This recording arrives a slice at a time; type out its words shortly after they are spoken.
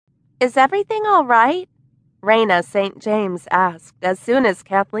Is everything all right? Raina St. James asked as soon as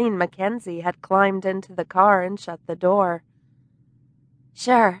Kathleen Mackenzie had climbed into the car and shut the door.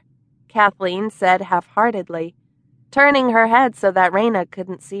 Sure, Kathleen said half-heartedly, turning her head so that Raina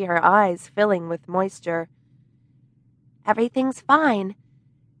couldn't see her eyes filling with moisture. Everything's fine.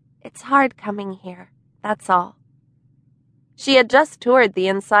 It's hard coming here, that's all. She had just toured the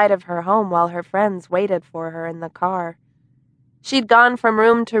inside of her home while her friends waited for her in the car. She'd gone from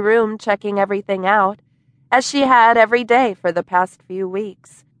room to room checking everything out, as she had every day for the past few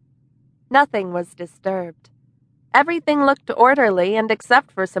weeks. Nothing was disturbed. Everything looked orderly and,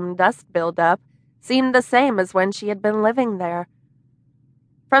 except for some dust buildup, seemed the same as when she had been living there.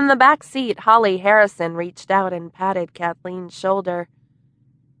 From the back seat, Holly Harrison reached out and patted Kathleen's shoulder.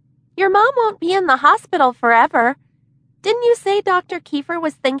 Your mom won't be in the hospital forever. Didn't you say Dr. Kiefer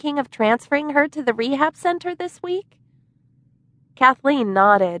was thinking of transferring her to the rehab center this week? Kathleen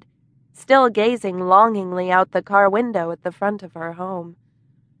nodded, still gazing longingly out the car window at the front of her home.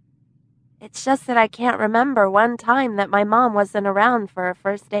 It's just that I can't remember one time that my mom wasn't around for her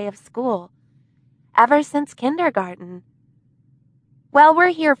first day of school. Ever since kindergarten. Well, we're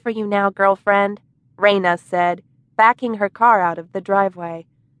here for you now, girlfriend, Raina said, backing her car out of the driveway.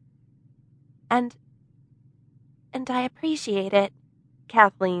 And I appreciate it,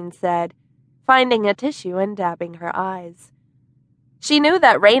 Kathleen said, finding a tissue and dabbing her eyes. She knew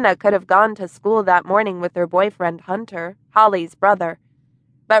that Raina could have gone to school that morning with her boyfriend Hunter, Holly's brother,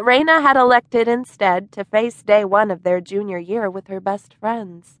 but Raina had elected instead to face day one of their junior year with her best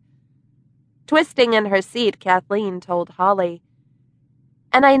friends. Twisting in her seat, Kathleen told Holly,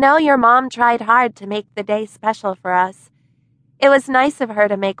 And I know your mom tried hard to make the day special for us. It was nice of her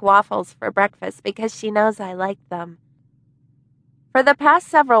to make waffles for breakfast because she knows I like them. For the past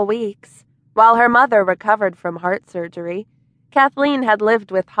several weeks, while her mother recovered from heart surgery, Kathleen had lived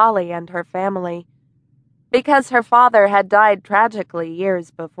with Holly and her family. Because her father had died tragically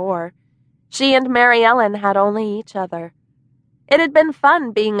years before, she and Mary Ellen had only each other. It had been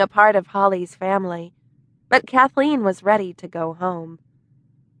fun being a part of Holly's family, but Kathleen was ready to go home.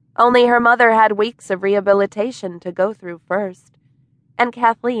 Only her mother had weeks of rehabilitation to go through first, and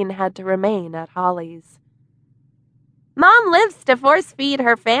Kathleen had to remain at Holly's. Mom lives to force-feed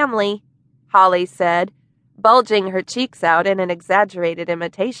her family, Holly said, bulging her cheeks out in an exaggerated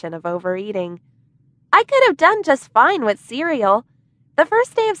imitation of overeating. I could have done just fine with cereal. The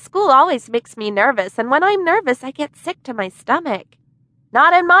first day of school always makes me nervous, and when I'm nervous, I get sick to my stomach.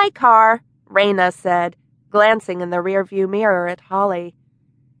 Not in my car, Raina said, glancing in the rearview mirror at Holly.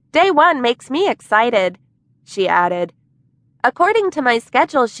 Day one makes me excited, she added. According to my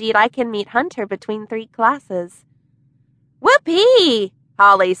schedule sheet, I can meet Hunter between 3 classes. Whoopee,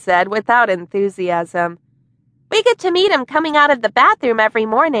 Holly said without enthusiasm. We get to meet him coming out of the bathroom every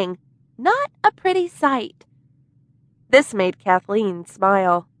morning. Not a pretty sight. This made Kathleen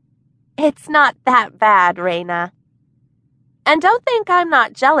smile. It's not that bad, Raina. And don't think I'm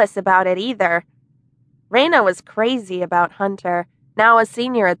not jealous about it either. Raina was crazy about Hunter, now a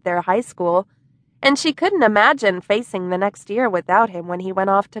senior at their high school, and she couldn't imagine facing the next year without him when he went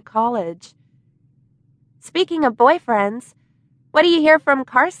off to college. Speaking of boyfriends, what do you hear from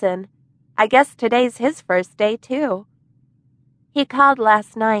Carson? I guess today's his first day, too. He called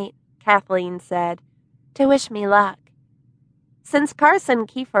last night, Kathleen said, to wish me luck. Since Carson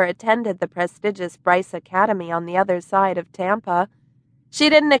Kiefer attended the prestigious Bryce Academy on the other side of Tampa, she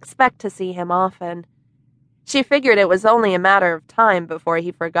didn't expect to see him often. She figured it was only a matter of time before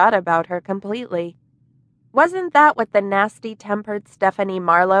he forgot about her completely. Wasn't that what the nasty-tempered Stephanie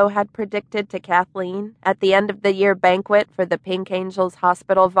Marlowe had predicted to Kathleen at the end-of-the-year banquet for the Pink Angels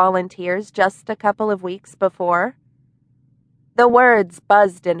Hospital volunteers just a couple of weeks before? The words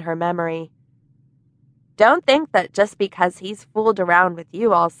buzzed in her memory. Don't think that just because he's fooled around with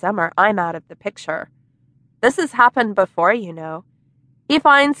you all summer, I'm out of the picture. This has happened before, you know. He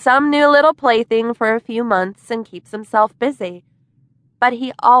finds some new little plaything for a few months and keeps himself busy. But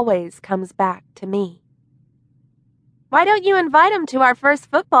he always comes back to me. Why don't you invite him to our first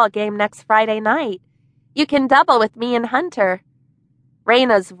football game next Friday night? You can double with me and Hunter.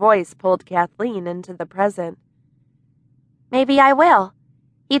 Raina's voice pulled Kathleen into the present. Maybe I will.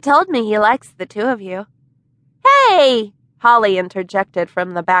 He told me he likes the two of you. Hey! Holly interjected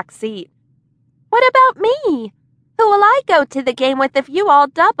from the back seat. What about me? Who will I go to the game with if you all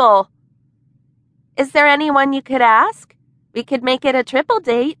double? Is there anyone you could ask? We could make it a triple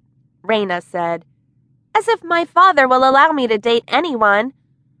date, Raina said. As if my father will allow me to date anyone.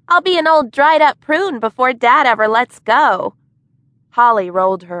 I'll be an old dried-up prune before Dad ever lets go. Holly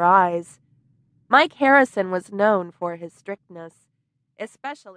rolled her eyes. Mike Harrison was known for his strictness, especially